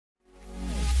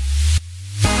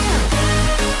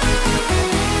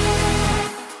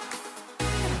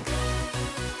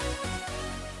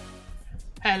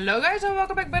Hello guys and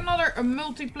welcome back by another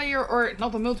multiplayer, or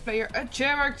not a multiplayer, a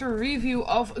character review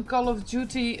of Call of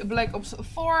Duty Black Ops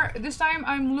 4. This time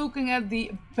I'm looking at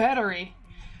the battery.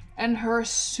 And her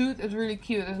suit is really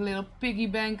cute. There's a little piggy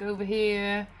bank over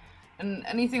here and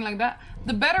anything like that.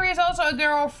 The battery is also a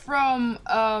girl from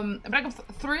Black Ops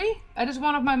 3. It is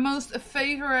one of my most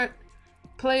favorite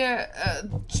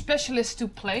specialists to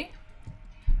play.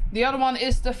 The other one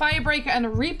is the Firebreaker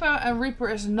and Reaper, and Reaper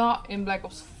is not in Black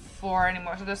Ops 4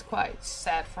 anymore, so that's quite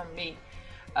sad for me.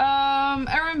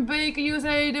 Aaron Baker,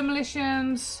 USA,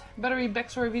 Demolitions, battery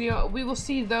backstory video, we will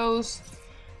see those.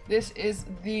 This is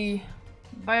the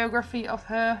biography of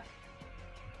her.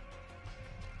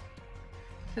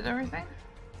 Is that everything?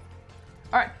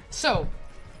 Alright, so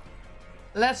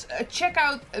let's check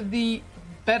out the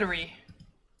battery.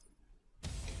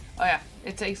 Oh yeah,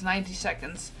 it takes 90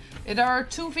 seconds. There are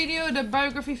two videos, the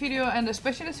biography video and the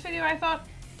specialist video, I thought.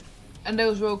 And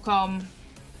those will come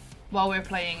while we're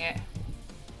playing it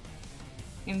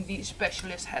in the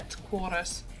specialist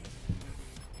headquarters.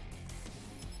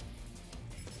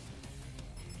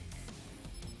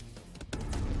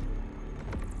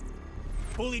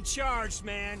 Fully charged,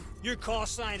 man. Your call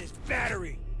sign is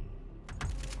battery.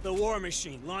 The war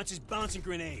machine launches bouncing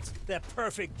grenades. That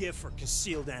perfect gift for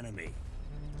concealed enemy.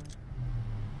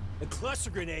 The cluster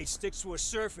grenade sticks to a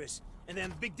surface, and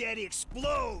then Big Daddy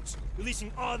explodes,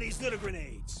 releasing all these little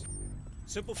grenades.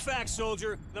 Simple fact,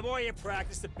 soldier. The more you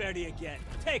practice, the better you get.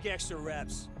 Take extra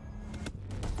reps.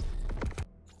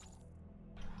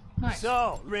 Nice.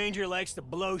 So, Ranger likes to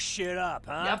blow shit up,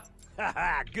 huh? Yep.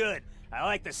 Haha, good. I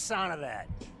like the sound of that.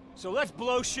 So let's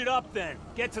blow shit up then.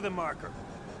 Get to the marker.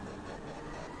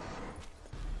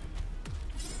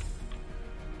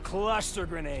 Cluster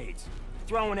grenades.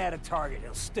 Thrown at a target,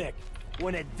 it'll stick.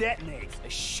 When it detonates, a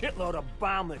shitload of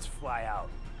bomblets fly out.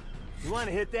 You want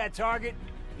to hit that target?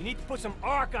 You need to put some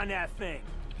arc on that thing.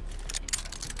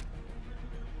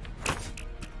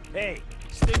 Hey,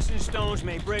 sticks and stones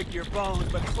may break your bones,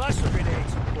 but cluster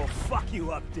grenades will fuck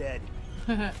you up dead.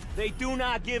 They do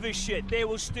not give a shit. They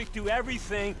will stick to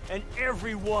everything and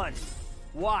everyone.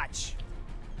 Watch.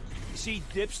 You see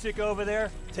Dipstick over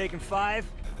there, taking 5?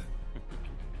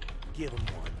 Give him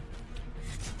one.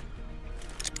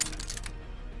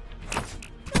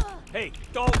 Hey,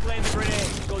 don't blame the grenade.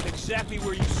 It goes exactly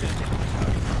where you sent it.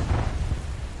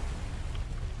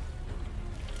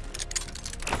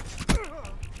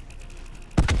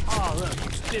 Oh, look,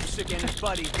 Dipstick and his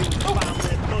buddy doing the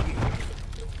bomblet boogie.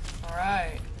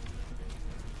 Alright.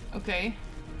 Okay.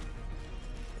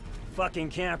 Fucking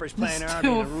campers playing army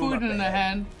Still in the room food up in the ahead.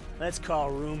 hand. Let's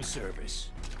call room service.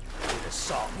 With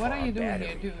assault What for are you our doing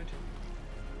battery. here,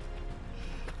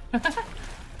 dude?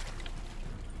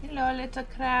 Hello, little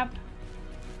crab.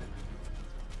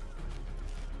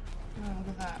 Oh, look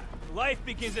at that. Life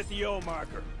begins at the O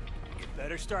marker. You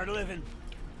better start living.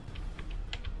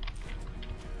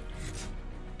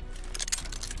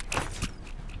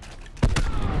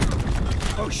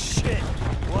 Oh shit!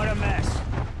 What a mess.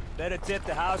 Better tip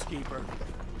the housekeeper.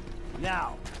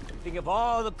 Now, think of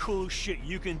all the cool shit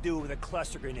you can do with a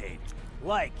cluster grenade.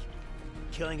 Like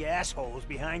killing assholes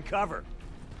behind cover.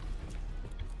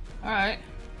 Alright.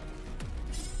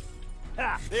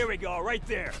 Ah, there we go, right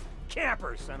there.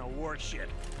 Campers on a warship.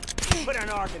 Put an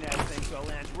arc in that thing so it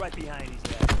lands right behind his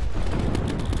head.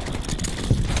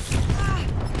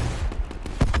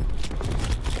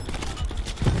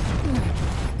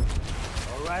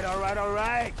 All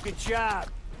right. Good job.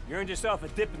 You earned yourself a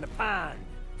dip in the pond.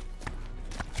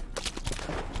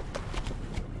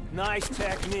 Nice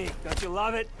technique. Don't you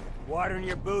love it? Water in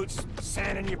your boots,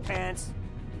 sand in your pants.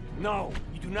 No,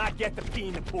 you do not get to pee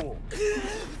in the pool.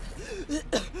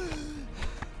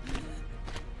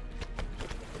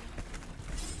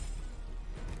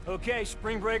 Okay,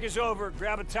 spring break is over.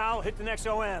 Grab a towel, hit the next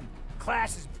OM.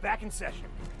 Class is back in session.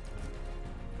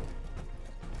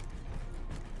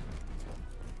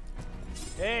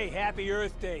 Hey, happy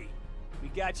Earth Day. We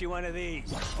got you one of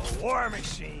these. A war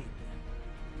machine.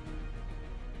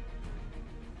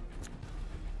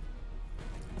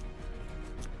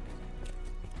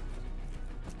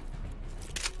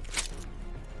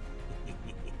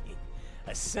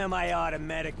 A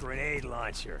semi-automatic grenade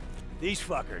launcher. These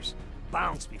fuckers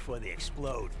bounce before they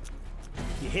explode.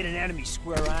 You hit an enemy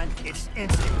square on, it's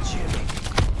instant chilling.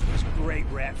 It's great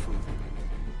rat food.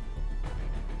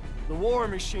 The war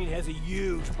machine has a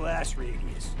huge blast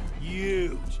radius.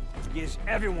 Huge. It gives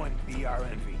everyone BR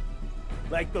envy.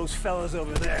 Like those fellas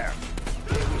over there.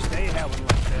 They wish they had one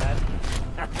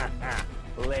like that.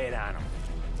 Lay it on them.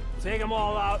 Take them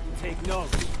all out and take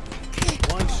notes.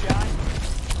 One shot,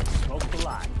 smoke the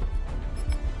lot.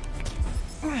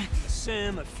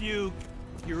 sim, a fugue.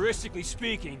 Heuristically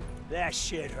speaking, that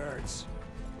shit hurts.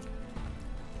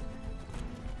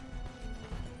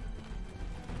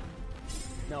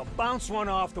 Now bounce one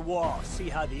off the wall, see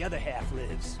how the other half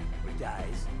lives. Or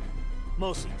dies.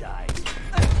 Mostly dies.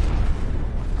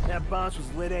 That bounce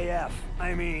was lit AF.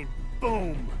 I mean,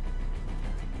 boom!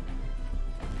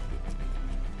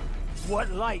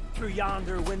 What light through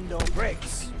yonder window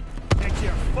breaks? It's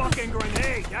your fucking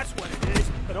grenade, that's what it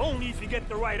is. But only if you get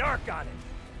the right arc on it.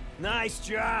 Nice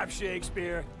job,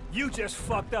 Shakespeare. You just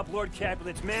fucked up Lord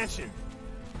Capulet's mansion.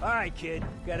 Alright, kid.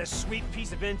 Got a sweet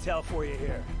piece of intel for you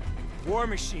here. War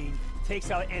Machine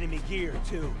takes out enemy gear,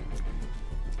 too.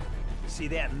 See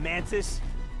that Mantis?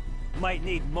 Might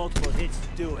need multiple hits to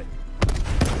do it.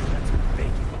 That's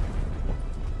big.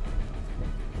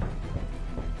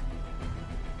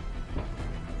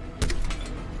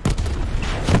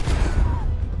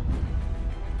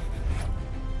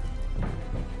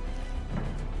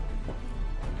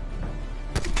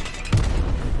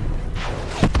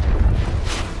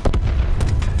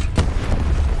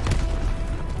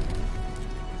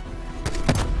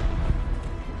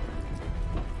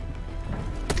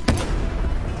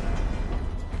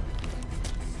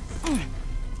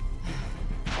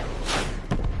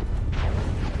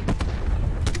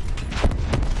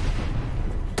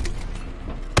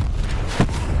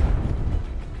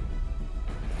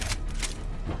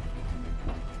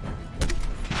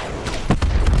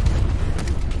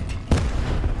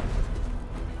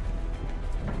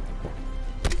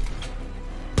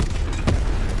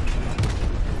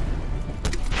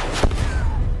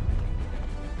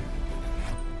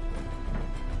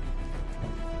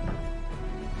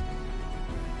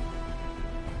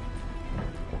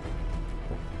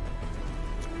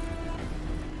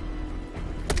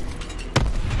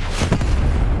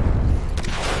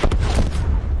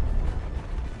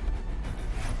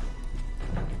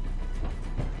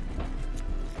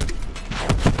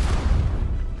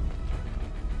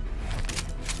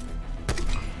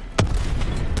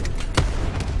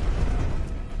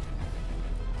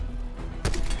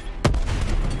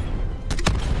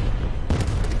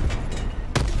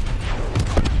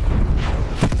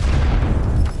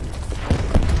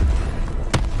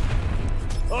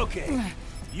 Okay,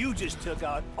 you just took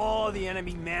out all the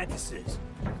enemy mantises.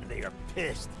 They are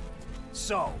pissed.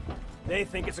 So, they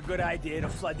think it's a good idea to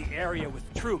flood the area with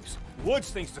troops. Woods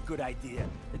thinks it's a good idea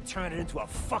to turn it into a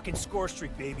fucking score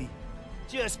streak, baby.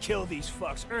 Just kill these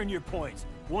fucks, earn your points.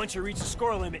 Once you reach the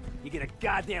score limit, you get a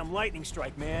goddamn lightning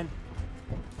strike, man.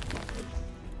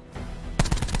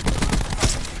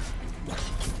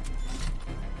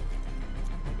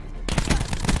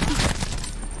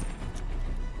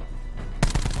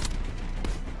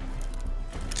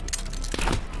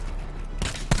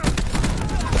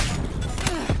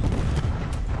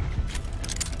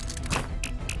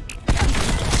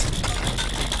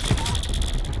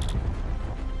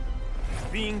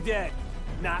 Being dead,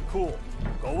 not cool.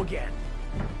 Go again.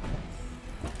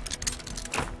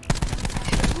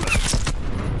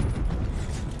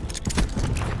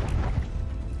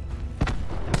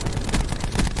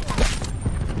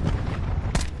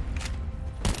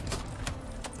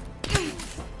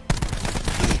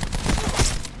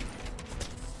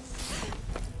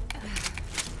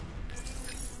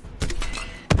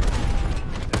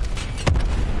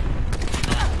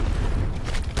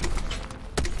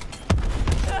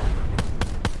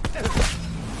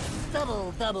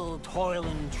 Double toil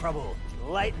and trouble.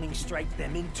 Lightning strike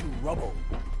them into rubble.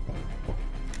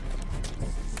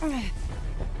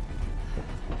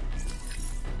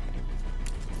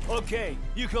 Okay,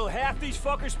 you kill half these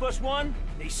fuckers plus one,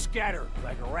 they scatter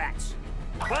like rats.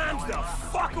 Bombs the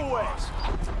fuck away!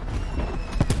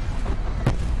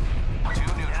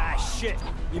 Ah, shit.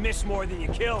 You missed more than you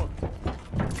killed.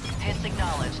 Hits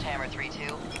acknowledged, Hammer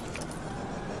 3-2.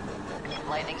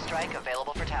 Lightning strike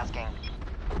available for tasking.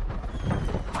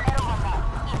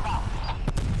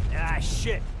 Ah,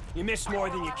 shit. You missed more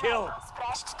than you killed.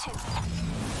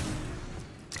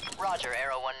 Roger,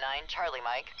 Arrow 1-9, Charlie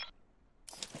Mike.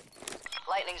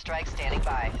 Lightning strike standing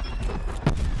by.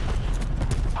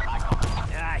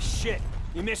 Ah, shit.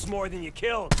 You missed more than you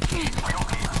killed.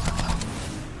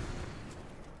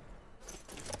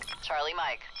 Charlie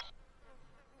Mike.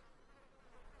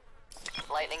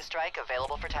 Lightning strike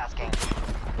available for tasking.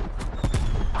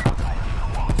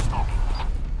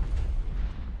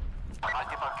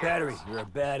 Battery, you're a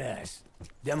badass.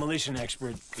 Demolition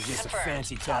expert is just Confirmed. a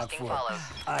fancy talk Tasking for follows.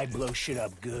 I blow shit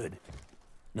up good.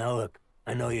 Now look,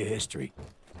 I know your history.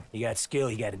 You got skill,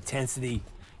 you got intensity,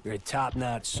 you're a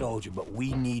top-notch soldier, but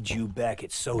we need you back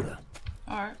at Soda.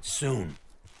 Alright. Soon.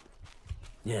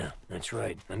 Yeah, that's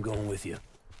right. I'm going with you.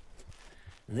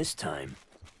 And this time,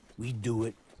 we do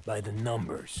it by the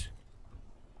numbers.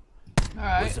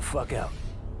 Alright. Where's the fuck out?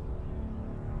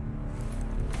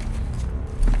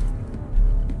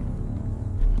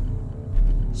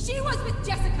 She was with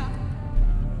Jessica.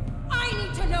 I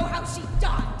need to know how she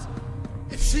died.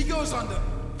 If she goes under,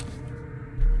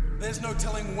 there's no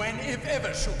telling when, if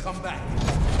ever, she'll come back.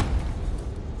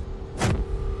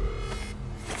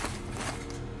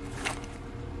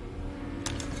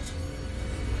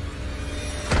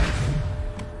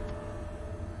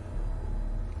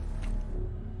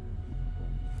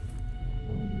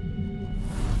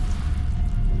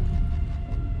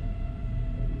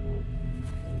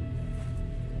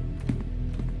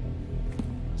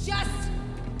 Just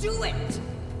do it.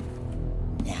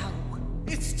 Now.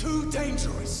 It's too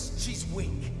dangerous. She's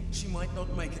weak. She might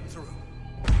not make it through.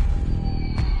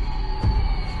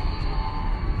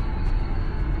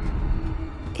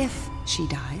 If she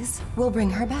dies, we'll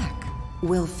bring her back.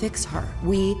 We'll fix her.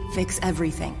 We fix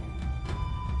everything.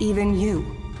 Even you.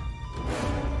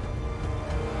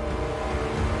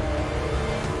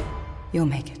 You'll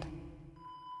make it.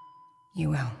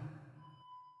 You will.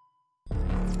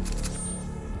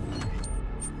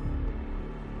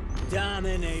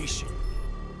 Domination.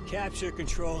 Capture,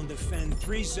 control, and defend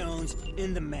 3 zones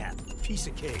in the map. Piece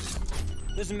of cake.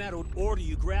 Doesn't matter what order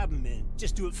you grab them in,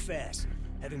 just do it fast.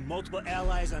 Having multiple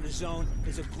allies on a zone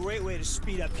is a great way to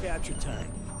speed up capture time.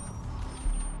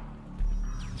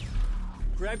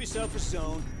 Grab yourself a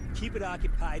zone, keep it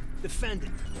occupied, defend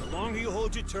it. The longer you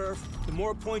hold your turf, the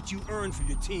more points you earn for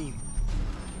your team.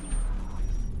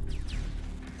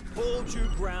 Hold your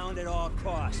ground at all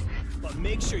costs, but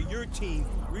make sure your team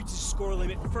reaches the score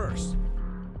limit first.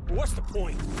 But what's the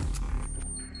point?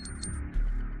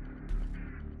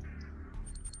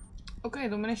 Okay,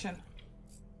 domination.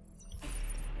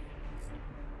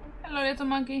 Hello, little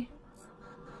monkey.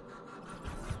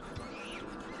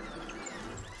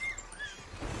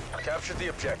 Captured the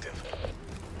objective.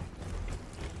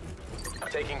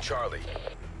 Taking Charlie.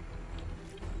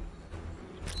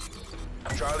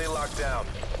 Charlie locked down.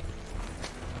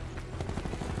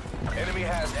 Enemy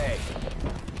has A.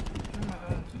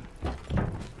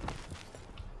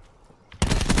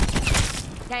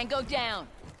 Tango down.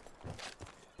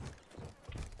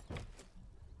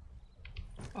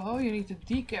 Oh, you need to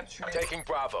decapture it. Taking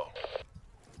Bravo.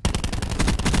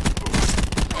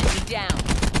 Enemy down.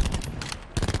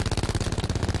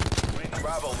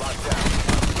 Bravo locked down.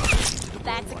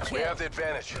 That's a We kill. have the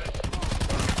advantage.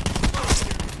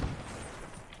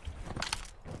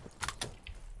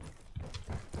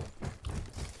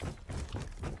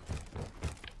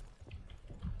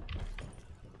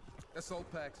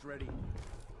 Assault packs ready.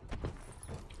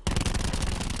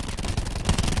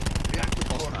 Reactor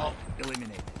core up.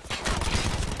 Eliminate.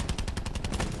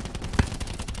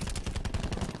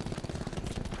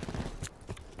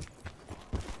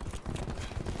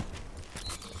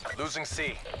 Losing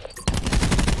C.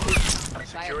 Fire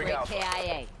Securing break Alpha.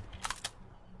 KIA.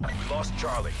 We lost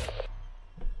Charlie.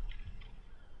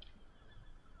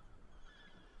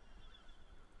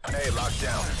 A locked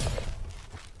down.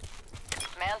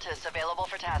 Mantis available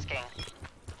for tasking.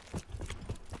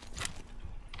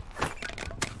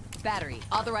 Battery.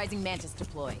 Authorizing Mantis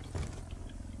deployed.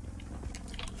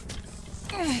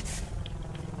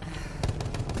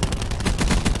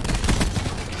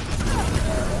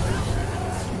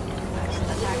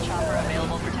 Attack chopper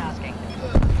available for tasking.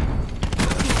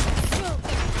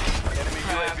 Enemy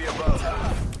UAV above.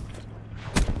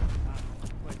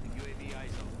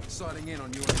 Sighting in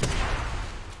on you.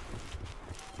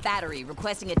 Battery.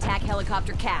 Requesting attack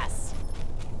helicopter CAS.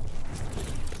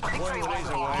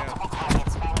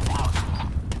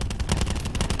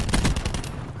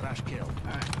 Crash kill.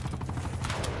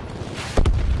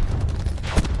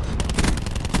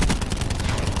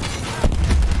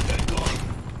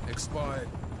 Expired.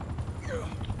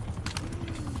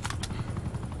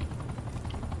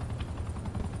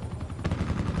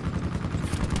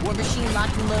 War machine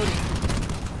locked and loaded.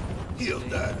 Heal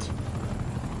that.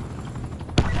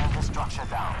 Structure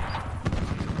down.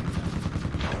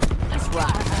 Nice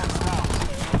rock.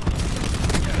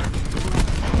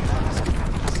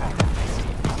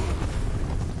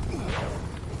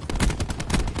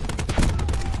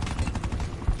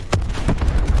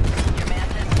 Your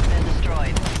Mantis has been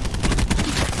destroyed.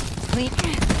 Clean.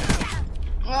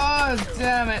 Oh,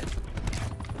 damn it.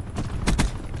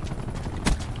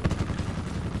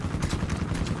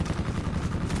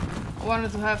 I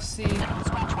wanted to have C.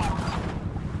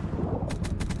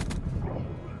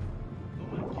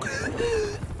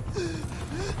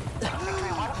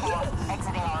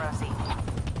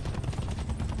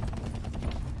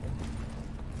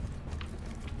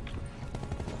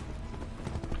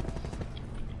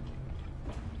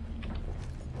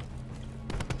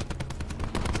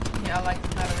 Yeah, I like the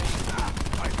batteries.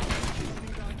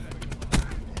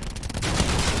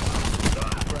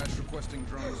 Crash requesting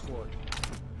drone squad.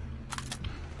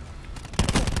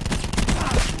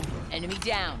 Enemy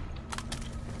down.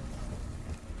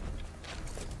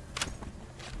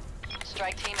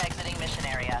 Strike team exiting mission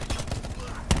area.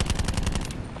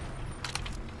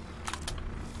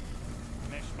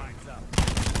 Mesh mines up.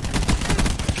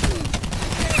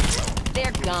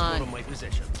 They're gone. From my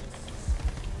position.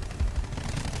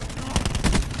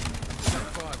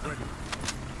 Five ready.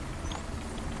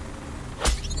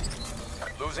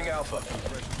 Losing Alpha.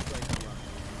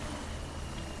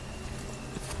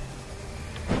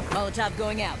 Molotov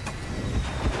going out.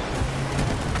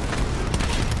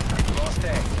 Lost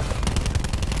A.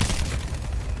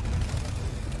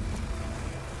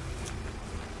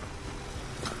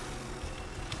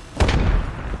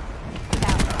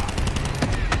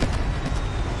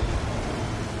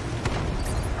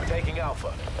 Taking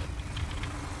Alpha.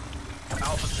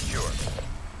 Alpha secure.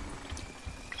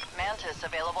 Mantis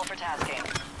available for tasking.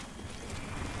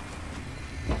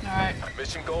 Alright.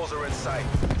 Mission goals are in sight.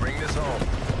 Bring this home.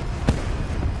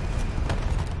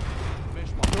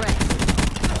 Threat.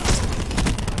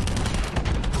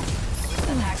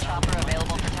 Attack chopper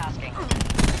available for tasking.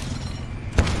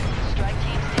 Strike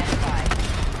team standing by.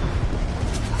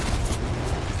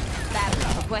 Battery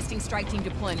requesting strike team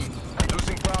deployment.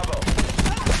 Losing Bravo.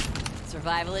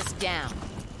 Survivalist down.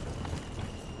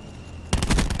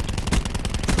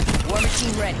 War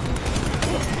machine ready.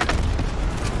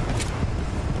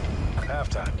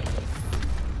 Halftime.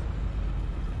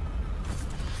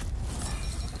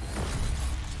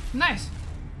 Nice.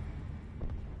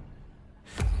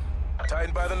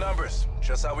 Tightened by the numbers.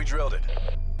 Just how we drilled it.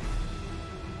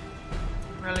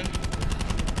 Really?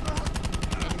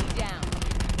 Enemy down.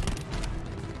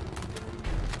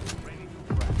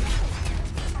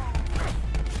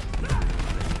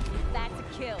 That's a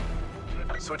kill.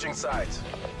 Switching sides.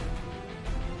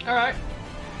 Alright.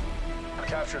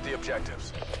 Captured the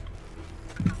objectives.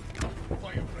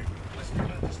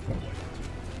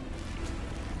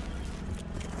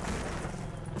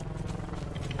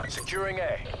 Securing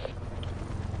A.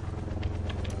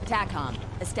 TACOM.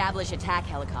 Establish attack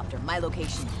helicopter. My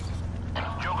location.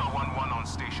 Joker 1-1 on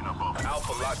station above.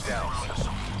 Alpha locked down.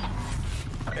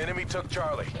 Enemy took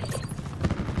Charlie.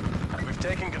 We've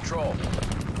taken control.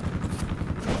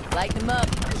 Light them up.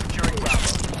 Securing Bravo.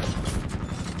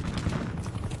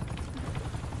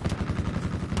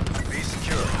 Be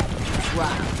secure.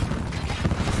 Rock.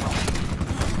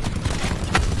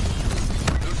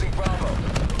 Losing Bravo.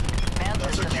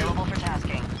 Mantis available for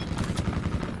tasking.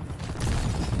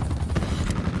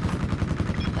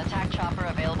 Attack chopper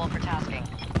available for tasking.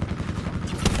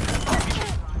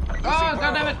 Oh,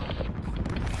 goddammit.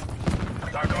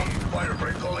 TACOM, fire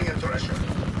break calling in Thresher.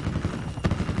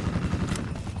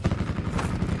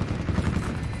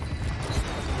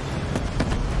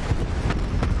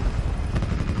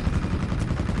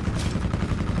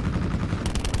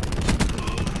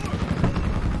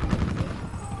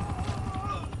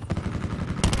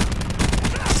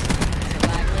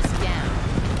 Survivalist down.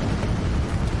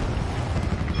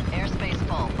 Airspace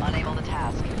full. Unable to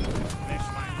task. Mesh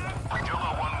mines up.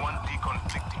 Joker 1-1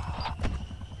 deconflicting.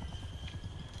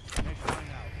 Mesh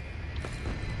mine out.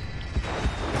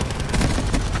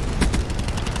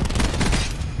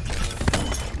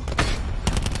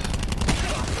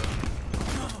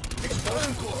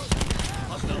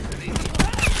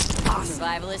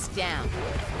 Survivalist down.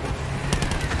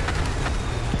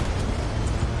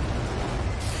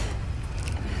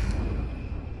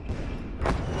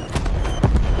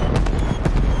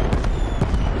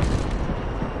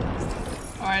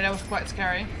 Alright, that was quite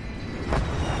scary.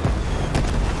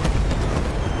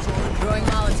 Throwing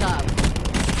Molotov.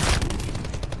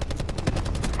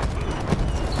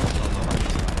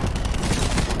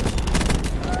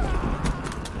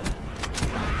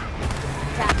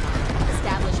 TACOM.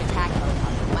 Establish attack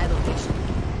helicopter. My location.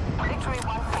 Victory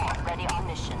 1-4, ready on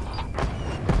mission.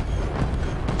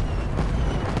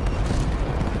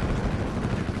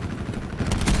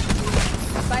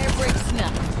 Fire break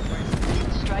snuffed.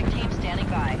 Strike team standing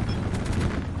by.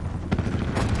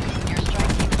 Your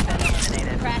strike team has been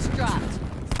eliminated. Crash dropped.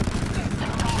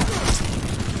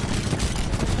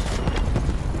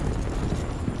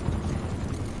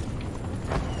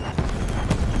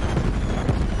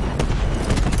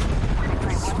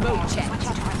 Smoke check.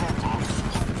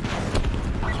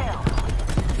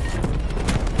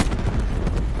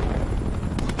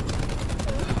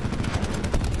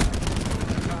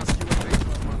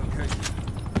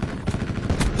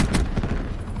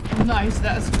 Nice,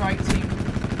 that strike team.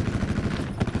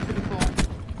 Pretty cool.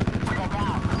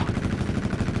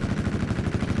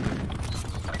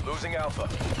 Losing Alpha.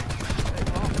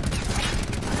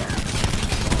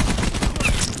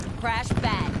 Crash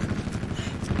bag.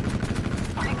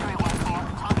 Victory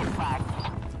 1-4, target flag.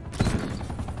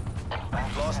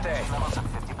 Lost A. Levels of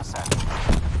 50%.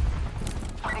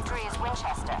 Victory is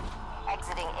Winchester.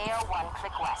 Exiting AO1,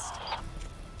 click west.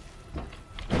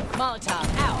 Molotov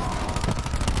out.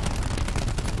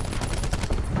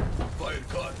 Fire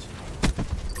cut.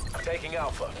 Taking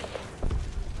Alpha.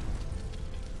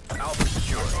 Alpha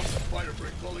secure. Fire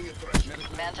break calling it threat.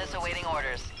 Mantis awaiting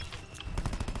orders.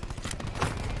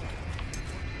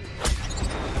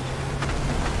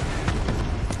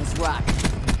 Let's rock.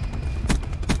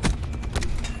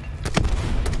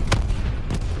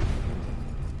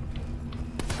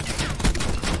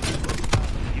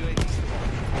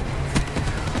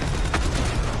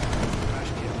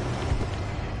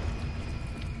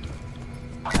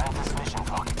 Mantis mission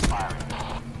clock expiring.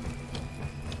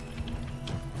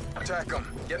 Attack them.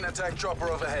 Get an attack chopper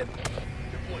overhead.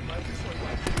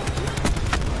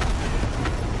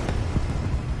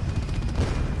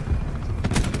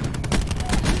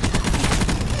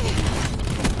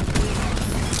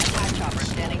 Fire chopper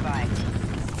standing by.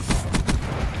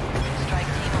 Strike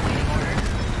team awaiting orders.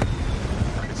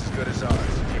 It's as good as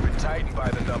ours. Keep it tight and by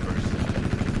the numbers.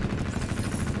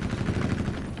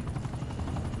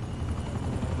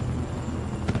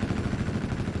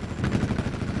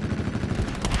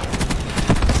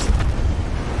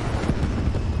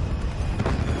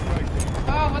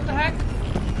 Oh, what the heck?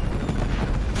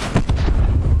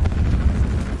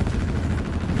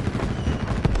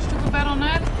 Stupid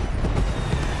BattleNet.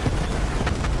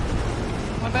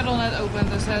 My BattleNet opened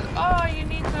and said, oh, you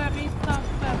need to restart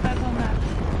BattleNet.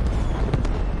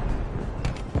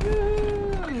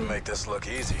 You make this look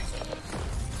easy.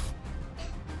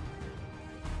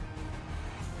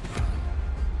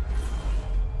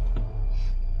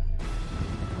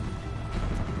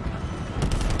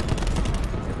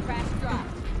 Crash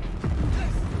dropped.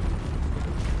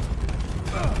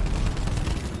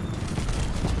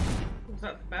 Was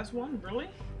that the best one? Really?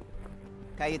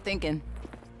 How you thinking?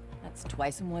 That's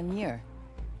twice in 1 year.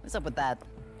 What's up with that?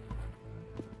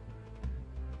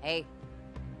 Hey,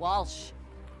 Walsh.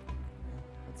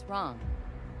 What's wrong?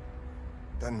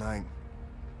 That night,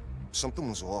 something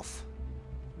was off.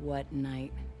 What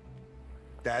night?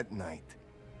 That night.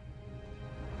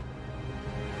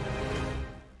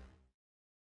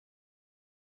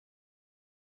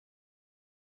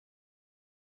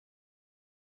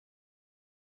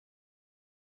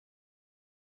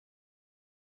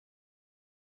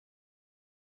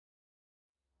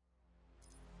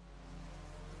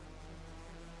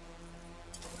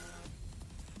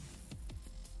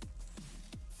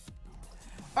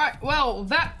 Alright, well,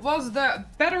 that was the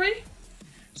battery.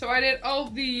 So I did all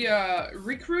the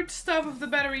recruit stuff of the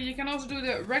battery. You can also do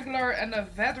the regular and the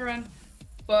veteran.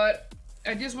 But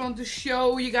I just want to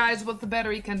show you guys what the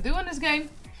battery can do in this game.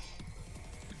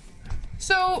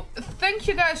 So, thank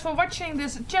you guys for watching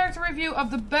this character review of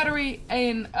the battery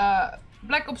in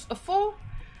Black Ops 4.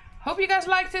 Hope you guys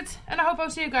liked it. And I hope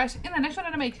I'll see you guys in the next one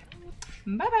that I make.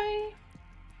 Bye bye!